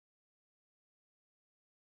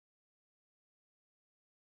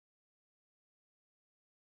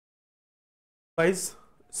Guys,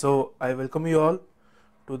 so I welcome you all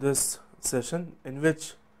to this session in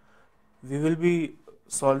which we will be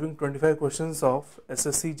solving 25 questions of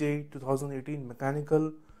SSC JE 2018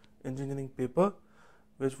 Mechanical Engineering paper,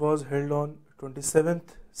 which was held on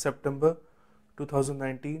 27th September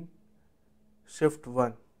 2019, shift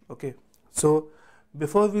 1. Okay, so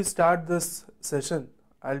before we start this session,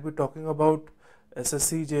 I'll be talking about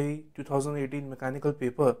SSC JE 2018 Mechanical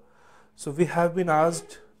paper. So we have been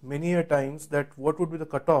asked many a times that what would be the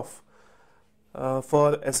cutoff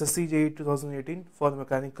for SSC JE 2018 for the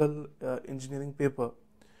mechanical engineering paper.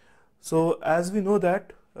 So as we know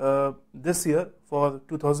that this year for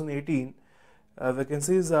 2018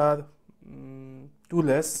 vacancies are too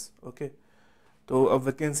less. Okay, तो अब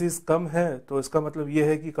vacancies कम है तो इसका मतलब ये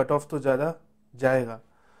है कि cut off तो ज़्यादा जाएगा.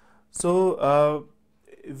 So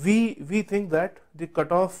we think that the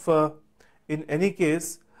cutoff in any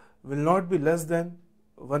case will not be less than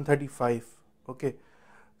 135. Okay,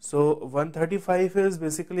 so 135 is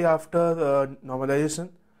basically after normalization.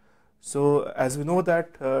 So as we know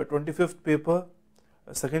that 25th paper,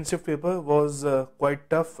 second shift paper was quite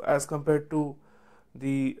tough as compared to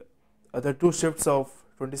the other two shifts of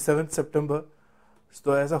 27th September.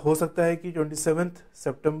 तो ऐसा हो सकता है कि 27th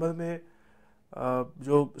सितंबर में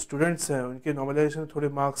जो students हैं उनके नॉर्मलाइजेशन थोड़े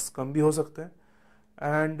मार्क्स कम भी हो सकते हैं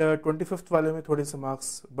एंड 25th वाले में थोड़े से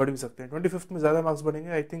मार्क्स बढ़ भी सकते हैं. 25th में ज़्यादा मार्क्स बढ़ेंगे,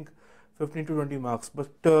 I think 15 to 20 marks,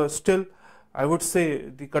 but still I would say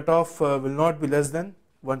the cut off will not be less than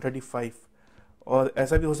 135 और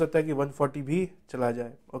ऐसा भी हो सकता है कि 140 भी चला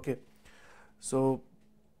जाए. Okay, so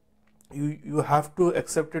you have to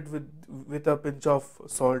accept it with a pinch of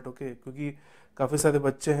salt. Okay, क्योंकि काफ़ी सारे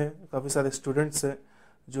बच्चे हैं, काफ़ी सारे स्टूडेंट्स हैं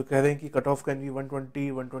जो कह रहे हैं कि cut off can be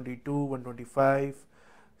 120, 122, 125.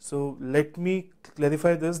 So let me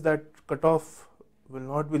clarify this, that cutoff will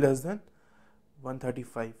not be less than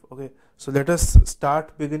 135. Okay, so let us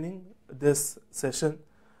start beginning this session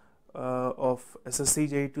of SSC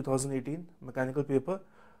JE 2018 mechanical paper.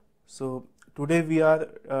 So today we are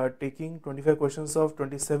taking 25 questions of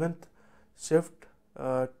 27th shift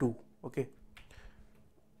 2. Okay,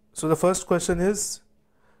 so the first question is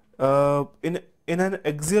in an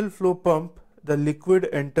axial flow pump the liquid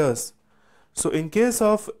enters. So in case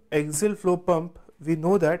of axial flow pump, we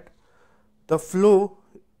know that the flow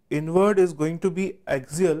inward is going to be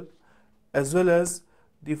axial as well as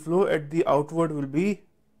the flow at the outward will be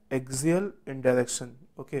axial in direction.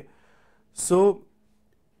 Okay, so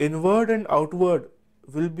inward and outward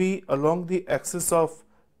will be along the axis of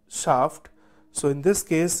shaft. So in this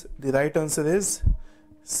case the right answer is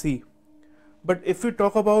C. But if we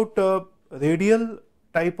talk about radial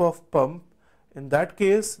type of pump, in that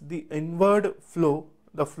case the inward flow,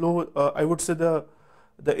 the flow I would say the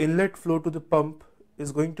inlet flow to the pump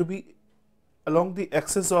is going to be along the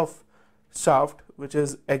axis of shaft, which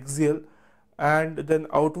is axial, and then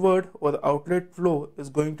outward or the outlet flow is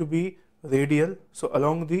going to be radial, so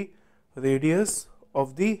along the radius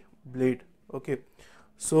of the blade. Okay,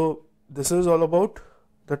 so this is all about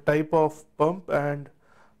the type of pump and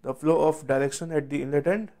the flow of direction at the inlet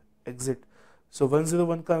and exit. So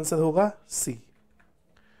 101 का answer होगा C.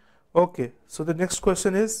 Okay, so the next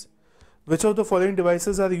question is, which of the following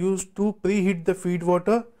devices are used to preheat the feed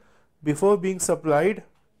water before being supplied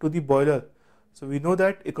to the boiler? So we know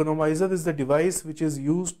that economizer is the device which is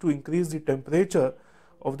used to increase the temperature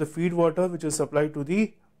of the feed water which is supplied to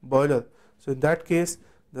the boiler. So in that case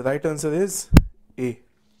the right answer is A.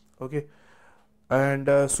 Okay, and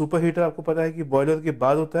superheater आपको पता है कि boiler के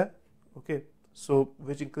बाद होता है. Okay, so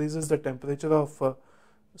which increases the temperature of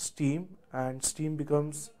steam and steam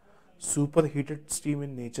becomes superheated steam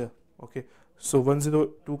in nature. Okay, so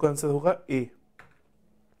 102 का answer होगा A.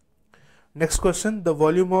 Next question, the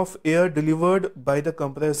volume of air delivered by the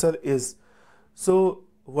compressor is. So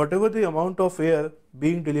whatever the amount of air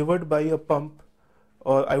being delivered by a pump,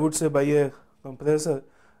 or I would say by a compressor,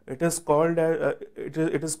 it is called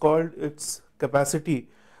it is called its capacity.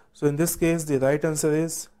 So in this case the right answer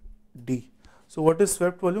is D. So what is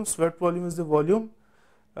swept volume? Swept volume is the volume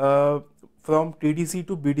from TDC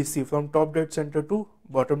to BDC, from top dead center to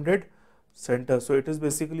bottom dead center. So it is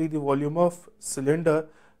basically the volume of cylinder,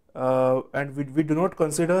 and we do not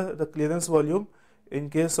consider the clearance volume in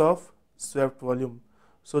case of swept volume.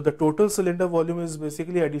 So the total cylinder volume is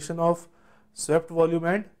basically addition of swept volume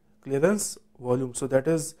and clearance volume. So that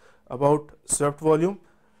is about swept volume,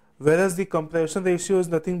 whereas the compression ratio is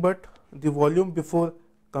nothing but the volume before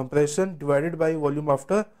compression divided by volume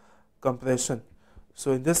after compression.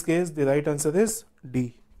 So in this case the right answer is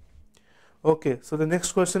D. Okay, so the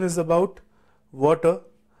next question is about water.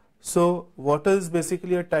 So water is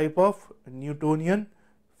basically a type of Newtonian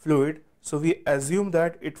fluid So we assume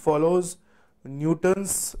that it follows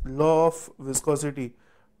Newton's law of viscosity.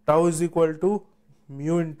 Tau is equal to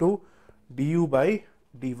mu into du by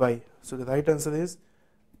dy. So the right answer is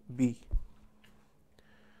B.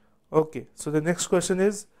 Okay, so the next question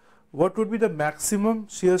is, what would be the maximum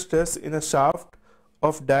shear stress in a shaft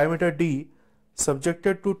of diameter d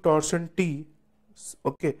subjected to torsion T?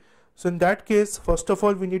 Okay, so in that case, first of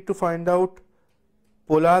all, we need to find out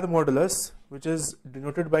polar modulus, which is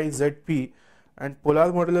denoted by Zp, and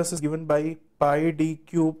polar modulus is given by pi d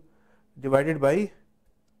cube divided by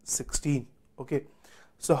 16. Okay,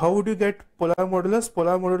 so how would you get polar modulus?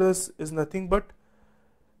 Polar modulus is nothing but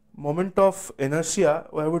moment of inertia,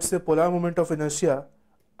 or I would say polar moment of inertia,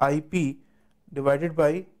 Ip divided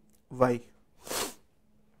by y.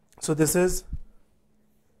 So this is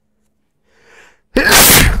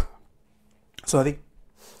sorry.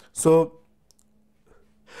 So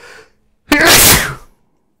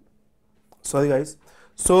sorry guys.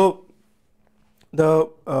 So the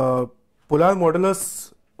polar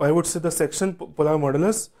modulus, I would say the section polar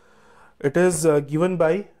modulus, it is given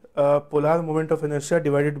by polar moment of inertia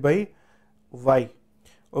divided by y.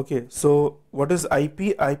 Okay, so what is Ip?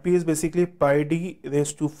 Ip is basically pi d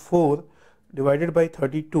raised to 4 divided by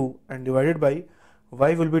 32, and divided by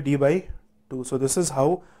y will be d by 2. So this is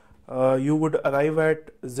how you would arrive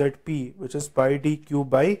at Zp, which is pi d cube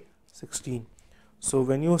by 16. So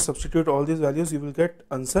when you substitute all these values, you will get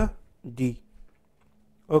answer D.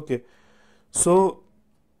 Okay, so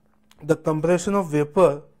the compression of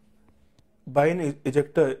vapor by an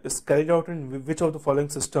ejector is carried out in which of the following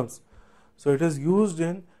systems? So it is used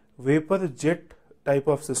in vapor jet type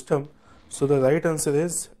of system. So the right answer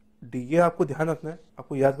is D. ये आपको ध्यान रखना है,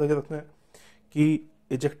 आपको याद करके रखना है कि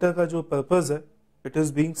ejector का जो purpose है, it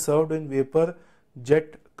is being served in vapor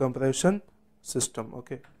jet compression system.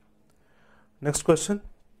 Okay. Next question.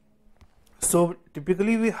 So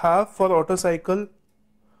typically we have for Otto cycle.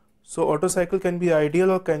 So Otto cycle can be ideal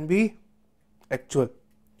or can be actual.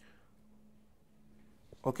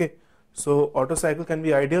 Okay. So Otto cycle can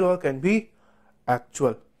be ideal or can be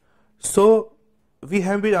actual. So we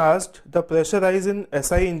have been asked the pressure rise in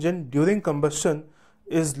SI engine during combustion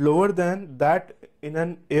is lower than that in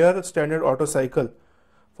an air standard Otto cycle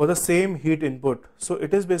for the same heat input. So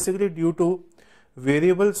it is basically due to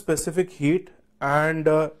variable specific heat and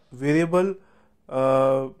variable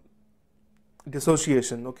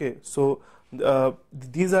dissociation. Okay, so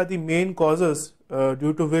these are the main causes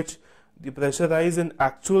due to which the pressure rise in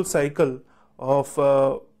actual cycle of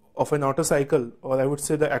an Otto cycle, or I would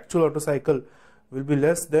say the actual Otto cycle, will be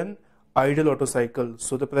less than ideal Otto cycle.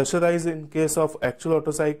 So the pressure rise in case of actual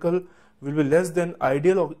Otto cycle will be less than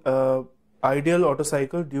ideal Otto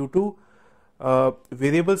cycle due to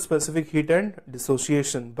variable specific heat and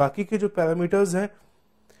dissociation. बाकी के जो parameters हैं,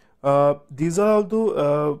 these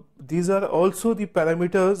are also the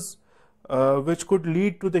parameters which could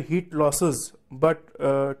lead to the heat losses, but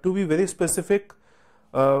to be very specific,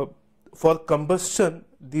 for combustion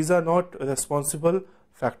these are not responsible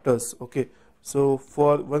factors. Okay, so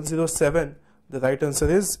for 107 the right answer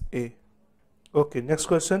is A. Okay, next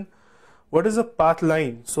question. What is a path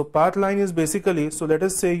line? So path line is basically, so let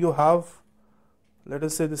us say you have, let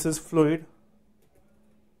us say this is fluid.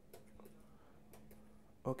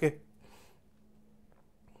 Okay,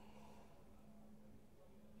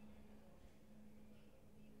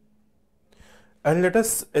 and let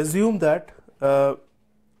us assume that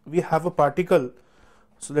we have a particle.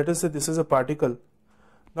 So let us say this is a particle.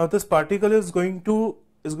 Now this particle is going to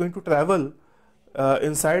travel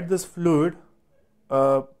inside this fluid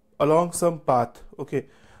along some path. Okay,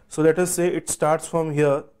 so let us say it starts from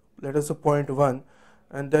here, let us say point 1,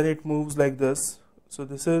 and then it moves like this. So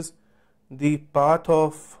this is the path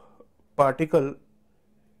of particle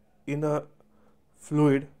in a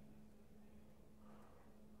fluid.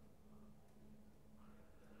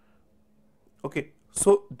 Okay,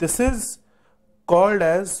 so this is called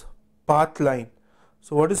as path line.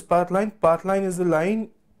 So what is path line? Path line is the line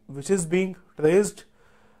which is being traced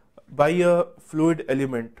by a fluid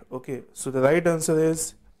element. Okay, so the right answer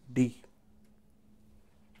is D.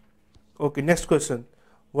 Okay, next question.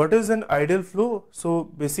 What is an ideal flow? So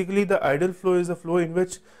basically the ideal flow is a flow in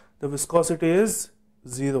which the viscosity is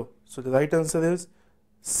 0. So the right answer is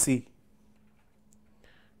C.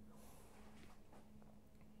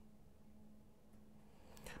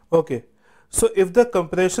 Okay, so if the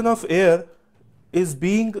compression of air is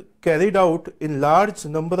being carried out in large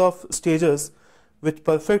number of stages with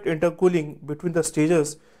perfect intercooling between the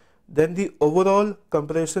stages, then the overall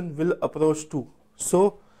compression will approach 2.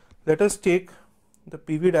 So let us take the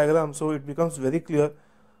PV diagram so it becomes very clear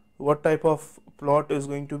what type of plot is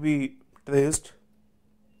going to be traced.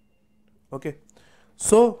 Okay,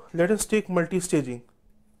 so let us take multi-staging.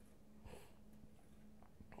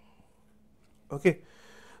 Okay,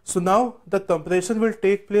 so now the compression will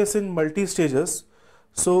take place in multi-stages.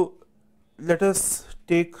 So let us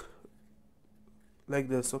take like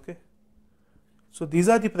this. Okay, so these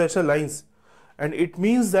are the pressure lines, and it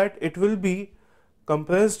means that it will be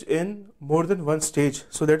compressed in more than one stage.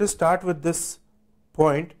 So let us start with this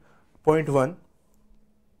point 1.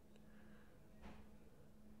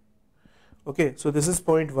 Okay, so this is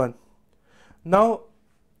point 1. Now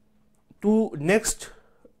to next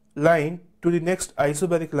line, to the next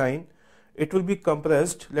isobaric line, it will be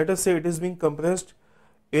compressed. Let us say it is being compressed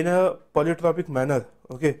in a polytropic manner.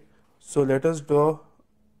 Okay, so let us draw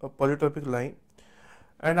a polytropic line,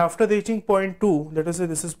 and after reaching point 2, let us say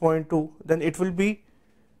this is point 2, then it will be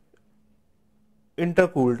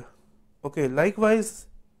intercooled. Okay, likewise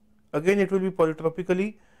again it will be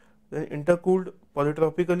polytropically, then intercooled,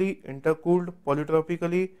 polytropically, intercooled,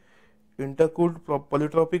 polytropically, intercooled,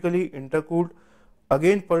 polytropically, intercooled,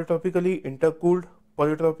 again polytropically, intercooled,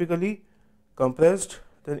 polytropically, compressed,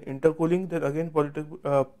 then intercooling, then again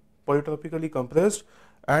polytropically compressed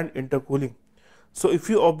and intercooling. So if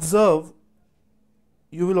you observe,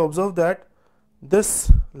 you will observe that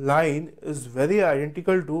this line is very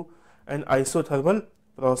identical to an isothermal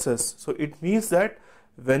process. So it means that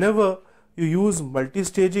whenever you use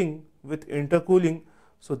multi-staging with intercooling,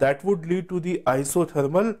 so that would lead to the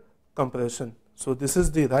isothermal compression. So this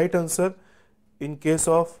is the right answer in case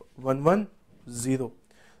of 110.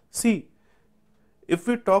 See, if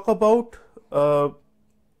we talk about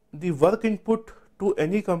the work input to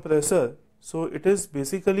any compressor, so it is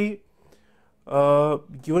basically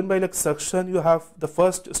given by like suction. You have the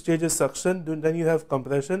first stage is suction, then you have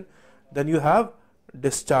compression, then you have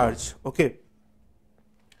discharge. Okay,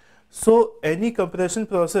 so any compression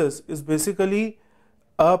process is basically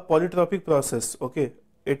a polytropic process. Okay,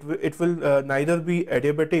 it will neither be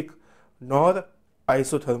adiabatic nor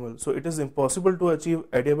isothermal. So it is impossible to achieve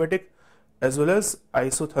adiabatic as well as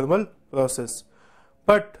isothermal process.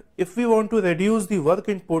 But if we want to reduce the work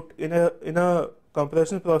input in a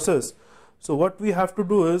compression process, so what we have to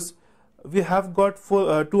do is, we have got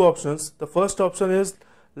two options. The first option is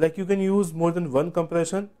like you can use more than one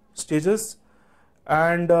compression stages,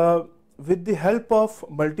 and with the help of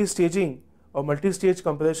multi-staging or multi-stage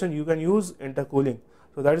compression, you can use intercooling.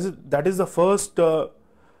 So that is the first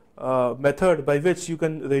method by which you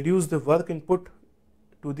can reduce the work input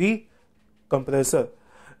to the compressor.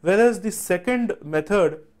 Whereas the second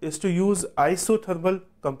method is to use isothermal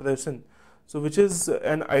compression, so which is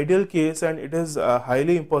an ideal case, and it is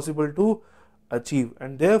highly impossible to achieve.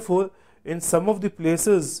 And therefore, in some of the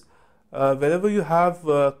places wherever you have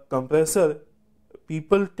compressor,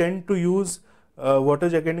 people tend to use water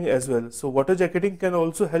jacketing as well. So water jacketing can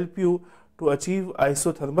also help you to achieve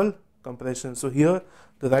isothermal compression. So here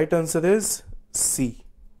the right answer is C.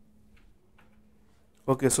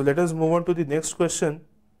 Okay, so let us move on to the next question.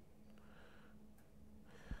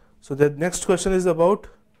 So the next question is about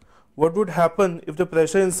what would happen if the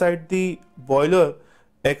pressure inside the boiler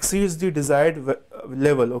exceeds the desired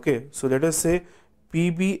level. Okay, so let us say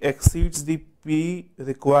PB exceeds the P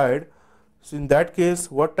required. So in that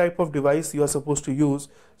case, what type of device you are supposed to use?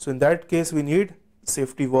 So in that case, we need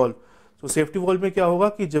safety valve. So safety valve में क्या होगा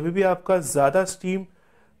कि जब भी आपका ज़्यादा steam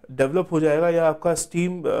develop हो जाएगा, या आपका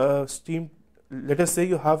steam let us say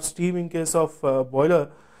you have steam in case of boiler,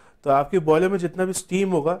 तो आपके boiler में जितना भी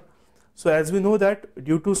steam होगा, so as we know that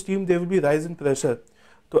due to steam there will be rise in pressure.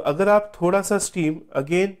 तो अगर आप थोड़ा सा steam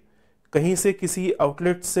again कहीं से किसी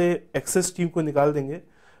आउटलेट से एक्सेस स्टीम को निकाल देंगे,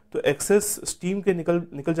 तो एक्सेस स्टीम के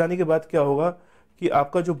निकल जाने के बाद क्या होगा कि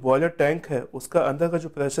आपका जो बॉयलर टैंक है उसका अंदर का जो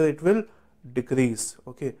pressure it will decrease.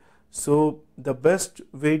 Okay, so the best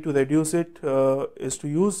way to reduce it is to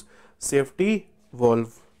use safety valve.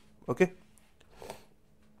 Okay,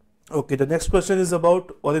 okay, the next question is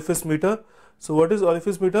about orifice meter. So what is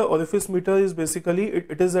orifice meter? Orifice meter is basically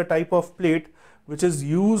it is a type of plate which is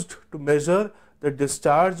used to measure the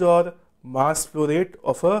discharge or mass flow rate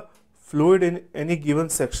of a fluid in any given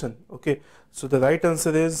section. Okay, so the right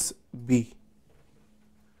answer is B.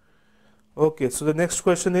 Okay, so the next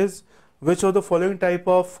question is, which of the following type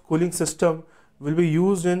of cooling system will be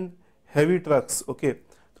used in heavy trucks? Okay,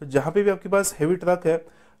 तो जहाँ पे भी आपके पास heavy truck है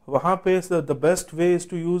वहाँ पे the best way is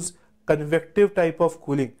to use convective type of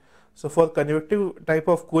cooling. So for convective type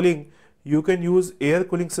of cooling you can use air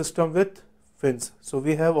cooling system with fins. So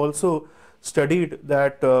we have also studied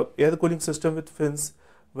that air cooling system with fins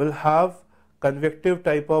will have convective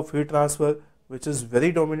type of heat transfer which is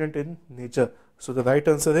very dominant in nature. So the right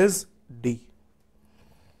answer is D.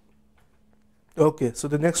 Okay, so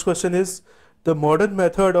the next question is the modern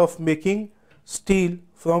method of making steel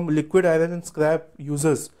from liquid iron and scrap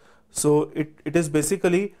uses. So it is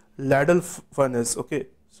basically ladle furnace. Okay,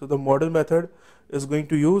 so the modern method is going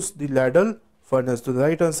to use the ladle furnace. So the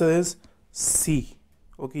right answer is C.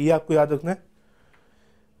 Okay, ये आपको याद रखना है.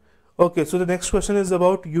 Okay, so the next question is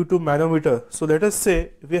about U2 manometer. So let us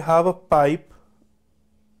say we have a pipe.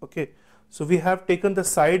 Okay, so we have taken the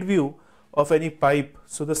side view of any pipe.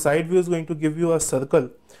 So the side view is going to give you a circle,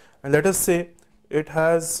 and let us say it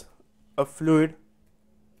has a fluid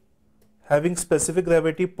having specific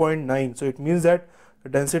gravity 0.9. So it means that the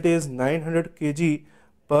density is 900 kg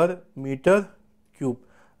per meter cube,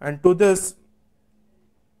 and to this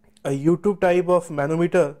a U2 type of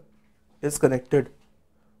manometer is connected.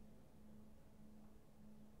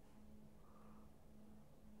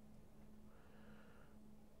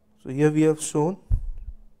 So here we have shown.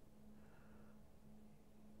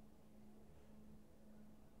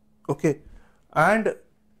 Okay, and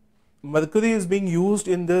mercury is being used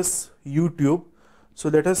in this U tube. So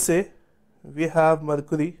let us say we have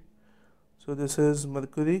mercury. So this is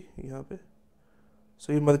mercury यहाँ पे.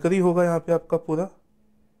 So ये mercury होगा यहाँ पे आपका पूरा.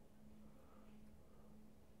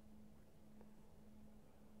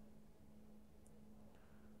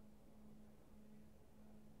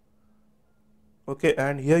 Okay,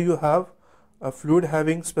 and here you have a fluid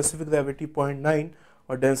having specific gravity 0.9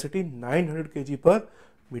 or density 900 kg per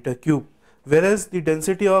meter cube, whereas the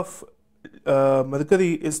density of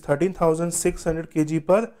mercury is 13,600 kg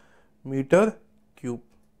per meter cube.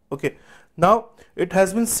 Okay, now it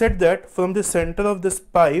has been said that from the center of this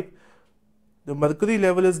pipe the mercury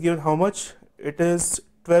level is given how much? It is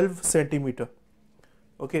 12 centimeter.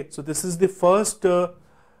 Okay, so this is the first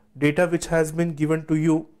data which has been given to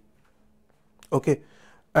you. Okay,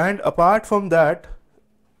 and apart from that,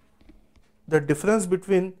 the difference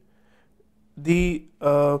between the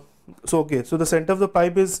so the center of the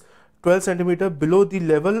pipe is 12 centimeter below the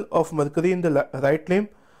level of mercury in the right limb,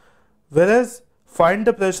 whereas find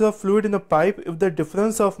the pressure of fluid in the pipe if the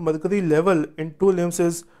difference of mercury level in two limbs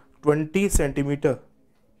is 20 centimeter.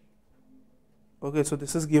 Okay, so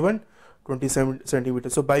this is given 20 centimeter.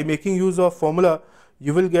 So by making use of formula,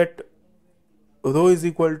 you will get rho is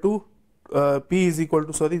equal to P is equal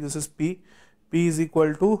to, sorry, this is P is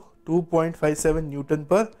equal to 2.57 Newton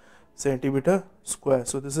per centimeter square.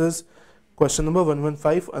 So this is question number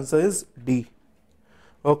 115. Answer is D.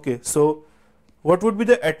 Okay, so what would be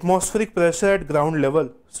the atmospheric pressure at ground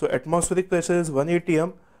level? So atmospheric pressure is 1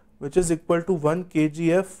 atm, which is equal to 1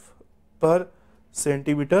 kgf per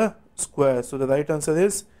centimeter square. So the right answer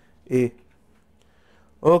is A.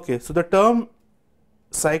 Okay, so the term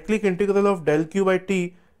cyclic integral of del Q by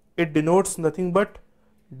T, it denotes nothing but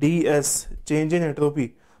ds, change in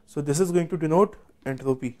entropy. So this is going to denote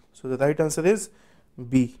entropy. So the right answer is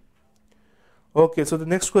B. Okay, so the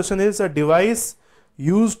next question is a device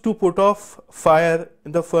used to put off fire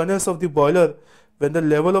in the furnace of the boiler when the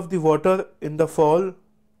level of the water in the fall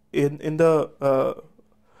in the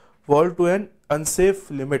wall to an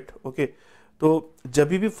unsafe limit. Okay, तो जब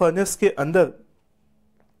भी furnace के अंदर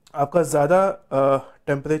आपका ज़्यादा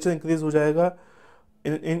temperature increase हो जाएगा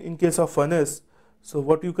in case of furnace, so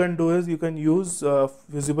what you can do is you can use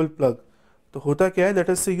fusible plug. तो होता क्या है, let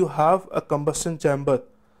us say you have a combustion chamber.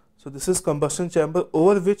 So this is combustion chamber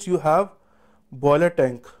over which you have boiler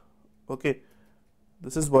tank. Okay,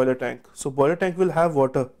 this is boiler tank. So boiler tank will have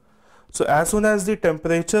water. So as soon as the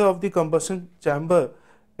temperature of the combustion chamber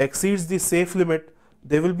exceeds the safe limit,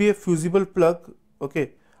 there will be a fusible plug.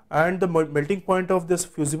 Okay, and the melting point of this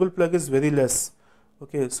fusible plug is very less.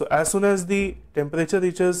 Okay, so as soon as the temperature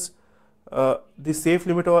reaches the safe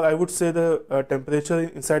limit, or I would say the temperature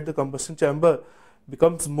inside the combustion chamber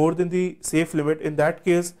becomes more than the safe limit, in that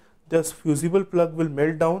case this fusible plug will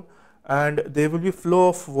melt down and there will be flow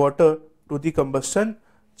of water to the combustion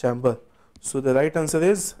chamber. So the right answer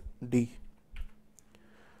is D.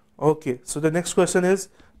 Okay, so the next question is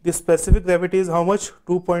the specific gravity is how much?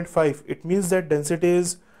 2.5. It means that density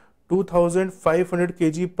is 2500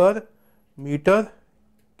 kg per meter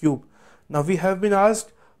cube. Now we have been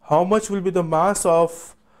asked how much will be the mass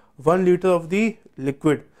of 1 liter of the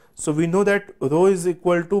liquid. So we know that rho is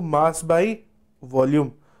equal to mass by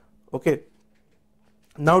volume. Okay,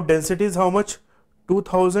 now density is how much?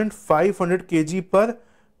 2500 kg per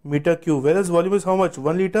meter cube, whereas volume is how much?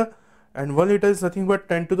 1 liter, and 1 liter is nothing but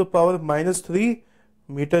 10 to the power minus 3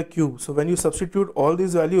 meter cube. So when you substitute all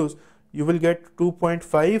these values, you will get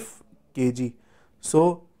 2.5 kg.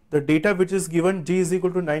 So the data which is given, G is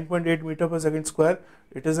equal to 9.8 meter per second square,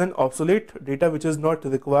 it is an obsolete data which is not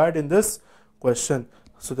required in this question.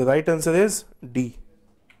 So the right answer is D.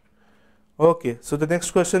 Okay, so the next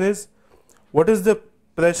question is, what is the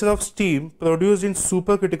pressure of steam produced in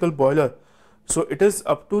supercritical boiler? So it is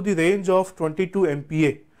up to the range of 22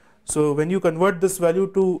 MPa. So when you convert this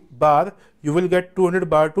value to bar, you will get 200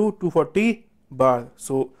 bar to 240 bar.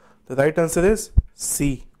 So the right answer is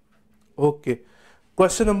C. Okay.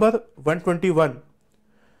 Question number 121.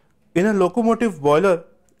 In a locomotive boiler,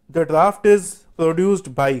 the draft is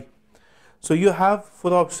produced by. So you have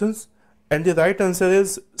four options and the right answer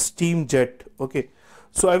is steam jet. Okay.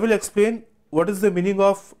 So I will explain what is the meaning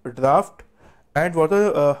of draft and what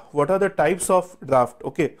are the types of draft.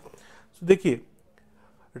 Okay. So देखिए,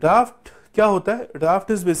 draft क्या होता है? Draft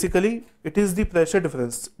is basically, it is the pressure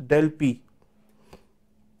difference del P.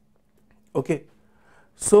 Okay.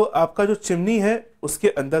 So आपका जो chimney है उसके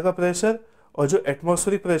अंदर का प्रेशर और जो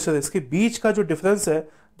एटमॉस्फेरिक प्रेशर है इसके बीच का जो डिफरेंस है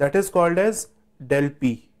that is called as del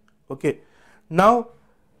P. Okay. Now,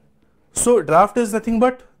 so draft is nothing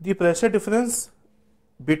but the pressure difference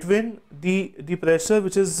between the pressure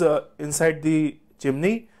which is inside the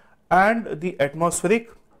chimney and the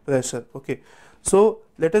atmospheric pressure. Okay. So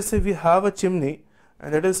let us say we have a chimney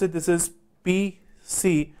and let us say this is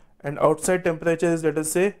PC and outside temperature is, let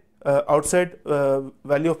us say outside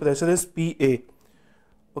value of pressure is PA.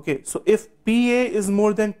 Okay. So if PA is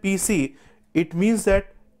more than PC, it means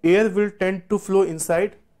that air will tend to flow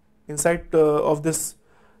inside of this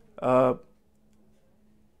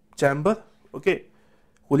chamber, okay,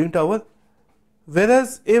 cooling tower.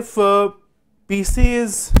 Whereas if PC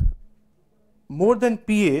is more than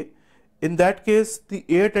PA, in that case the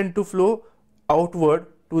air tend to flow outward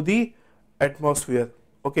to the atmosphere.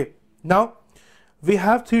 Okay. Now we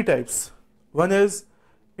have three types. One is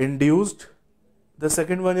induced, the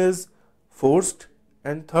second one is forced,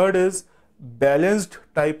 and third is balanced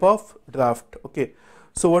type of draft. Okay.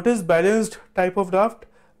 So what is balanced type of draft?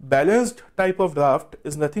 Balanced type of draft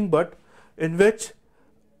is nothing but in which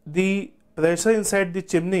the pressure inside the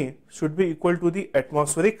chimney should be equal to the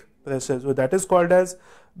atmospheric pressure. So that is called as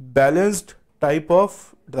balanced type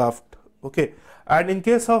of draft. Okay. And in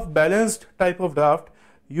case of balanced type of draft,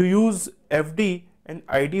 you use FD and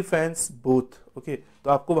ID fans both. Okay. तो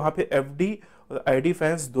आपको वहाँ पे FD और ID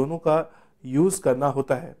fans दोनों का use करना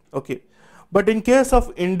होता है. Okay. But in case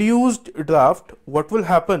of induced draft, what will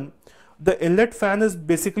happen? The inlet fan is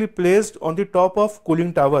basically placed on the top of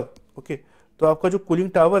cooling tower. Okay. तो आपका जो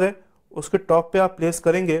cooling tower है उसके top पे आप place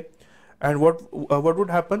करेंगे and what would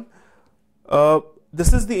happen?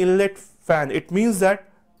 This is the inlet fan. It means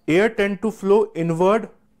that air tend to flow inward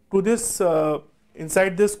to this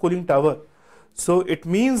inside this cooling tower. So it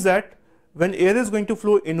means that when air is going to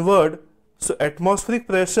flow inward, so atmospheric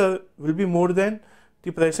pressure will be more than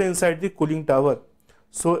the pressure inside the cooling tower.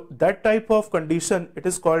 So that type of condition, it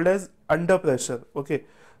is called as under pressure. Okay.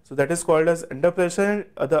 So that is called as under pressure,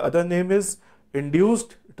 and the other name is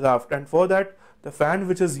induced draft, and for that the fan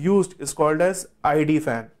which is used is called as ID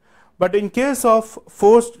fan. But in case of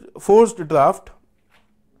forced draft,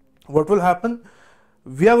 what will happen?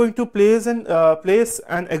 We are going to place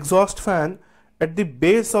an exhaust fan at the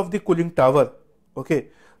base of the cooling tower. Okay.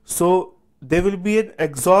 So there will be an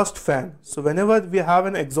exhaust fan. So whenever we have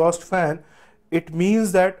an exhaust fan, it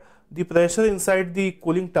means that the pressure inside the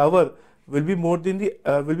cooling tower will be more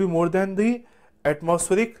than the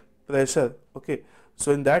atmospheric pressure. Okay.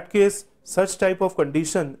 So in that case, such type of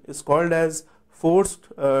condition is called as forced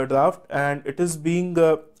draft, and it is being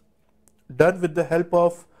done with the help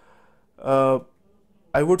of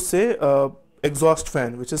I would say exhaust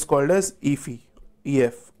fan, which is called as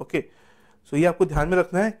EF. Okay. So ये आपको ध्यान में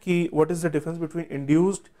रखना है कि what is the difference between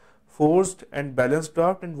induced, forced and balanced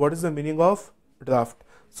draft, and what is the meaning of draft.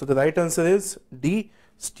 So the right answer is D,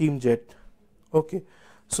 steam jet. Okay.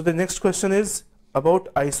 So the next question is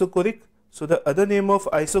about isochoric. So the other name of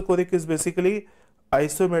isochoric is basically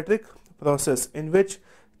isometric process in which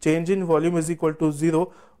change in volume is equal to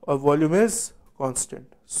 0 or volume is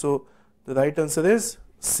constant. So the right answer is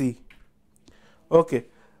C. Okay.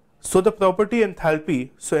 So the property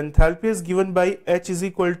enthalpy. So enthalpy is given by H is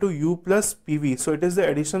equal to U plus PV. So it is the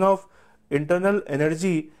addition of internal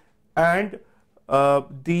energy and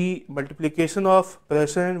the multiplication of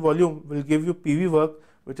pressure and volume will give you PV work,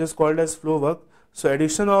 which is called as flow work. So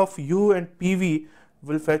addition of U and PV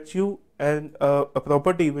will fetch you a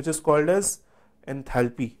property which is called as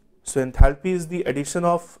enthalpy. So enthalpy is the addition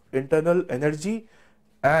of internal energy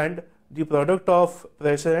and the product of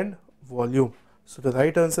pressure and volume. So the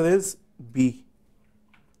right answer is B.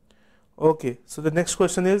 Okay, so the next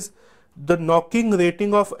question is, the knocking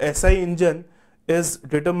rating of SI engine is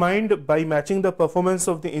determined by matching the performance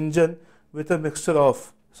of the engine with a mixture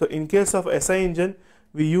of. So in case of SI engine,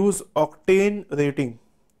 we use octane rating.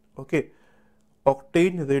 Okay,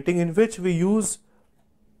 octane rating in which we use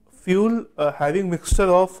fuel having mixture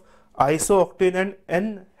of isooctane and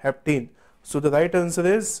N-heptane. So the right answer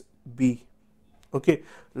is B. Okay.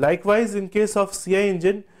 Likewise, in case of CI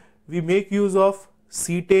engine, we make use of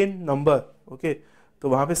cetane number. Okay. तो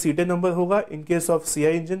वहाँ पे cetane number होगा in case of CI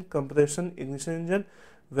engine, compression ignition engine,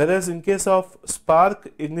 whereas in case of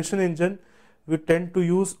spark ignition engine, we tend to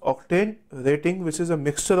use octane rating, which is a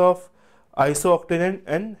mixture of isooctane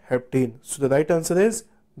and heptane. So the right answer is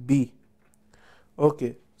B.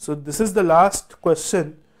 Okay. So this is the last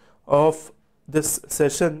question of this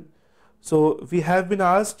session. So we have been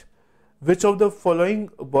asked which of the following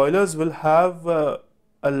boilers will have a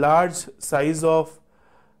large size of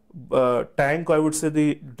tank, or I would say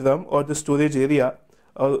the drum or the storage area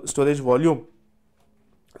or storage volume.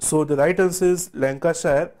 So the right answer is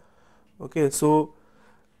Lancashire. Okay, so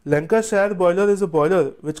Lancashire boiler is a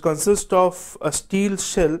boiler which consists of a steel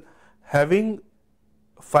shell having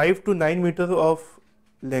 5 to 9 meter of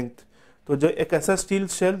length. तो जो एक ऐसा steel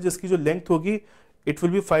shell जिसकी जो length होगी it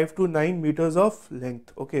will be 5 to 9 meters of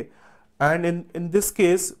length. Okay, and in this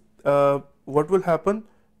case what will happen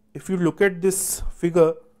if you look at this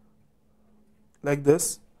figure like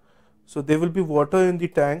this? So there will be water in the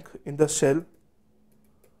tank, in the shell.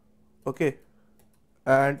 Okay,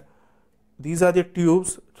 and these are the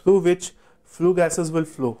tubes through which flue gases will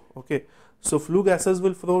flow. Okay, so flue gases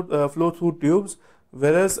will flow through tubes,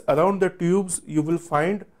 whereas around the tubes you will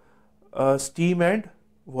find steam and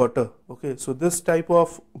water. Okay, so this type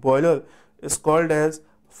of boiler is called as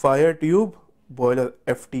fire tube boiler,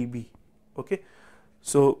 FTB. Okay,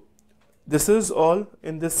 so this is all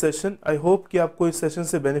in this session. I hope कि आपको इस session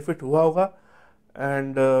से benefit हुआ होगा,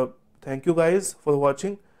 and thank you guys for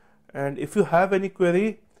watching. And if you have any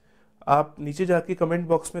query, आप नीचे जाके comment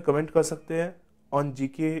box में comment कर सकते हैं on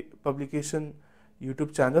GK Publication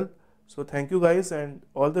YouTube channel. So thank you guys and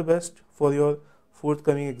all the best for your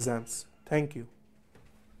forthcoming exams. Thank you.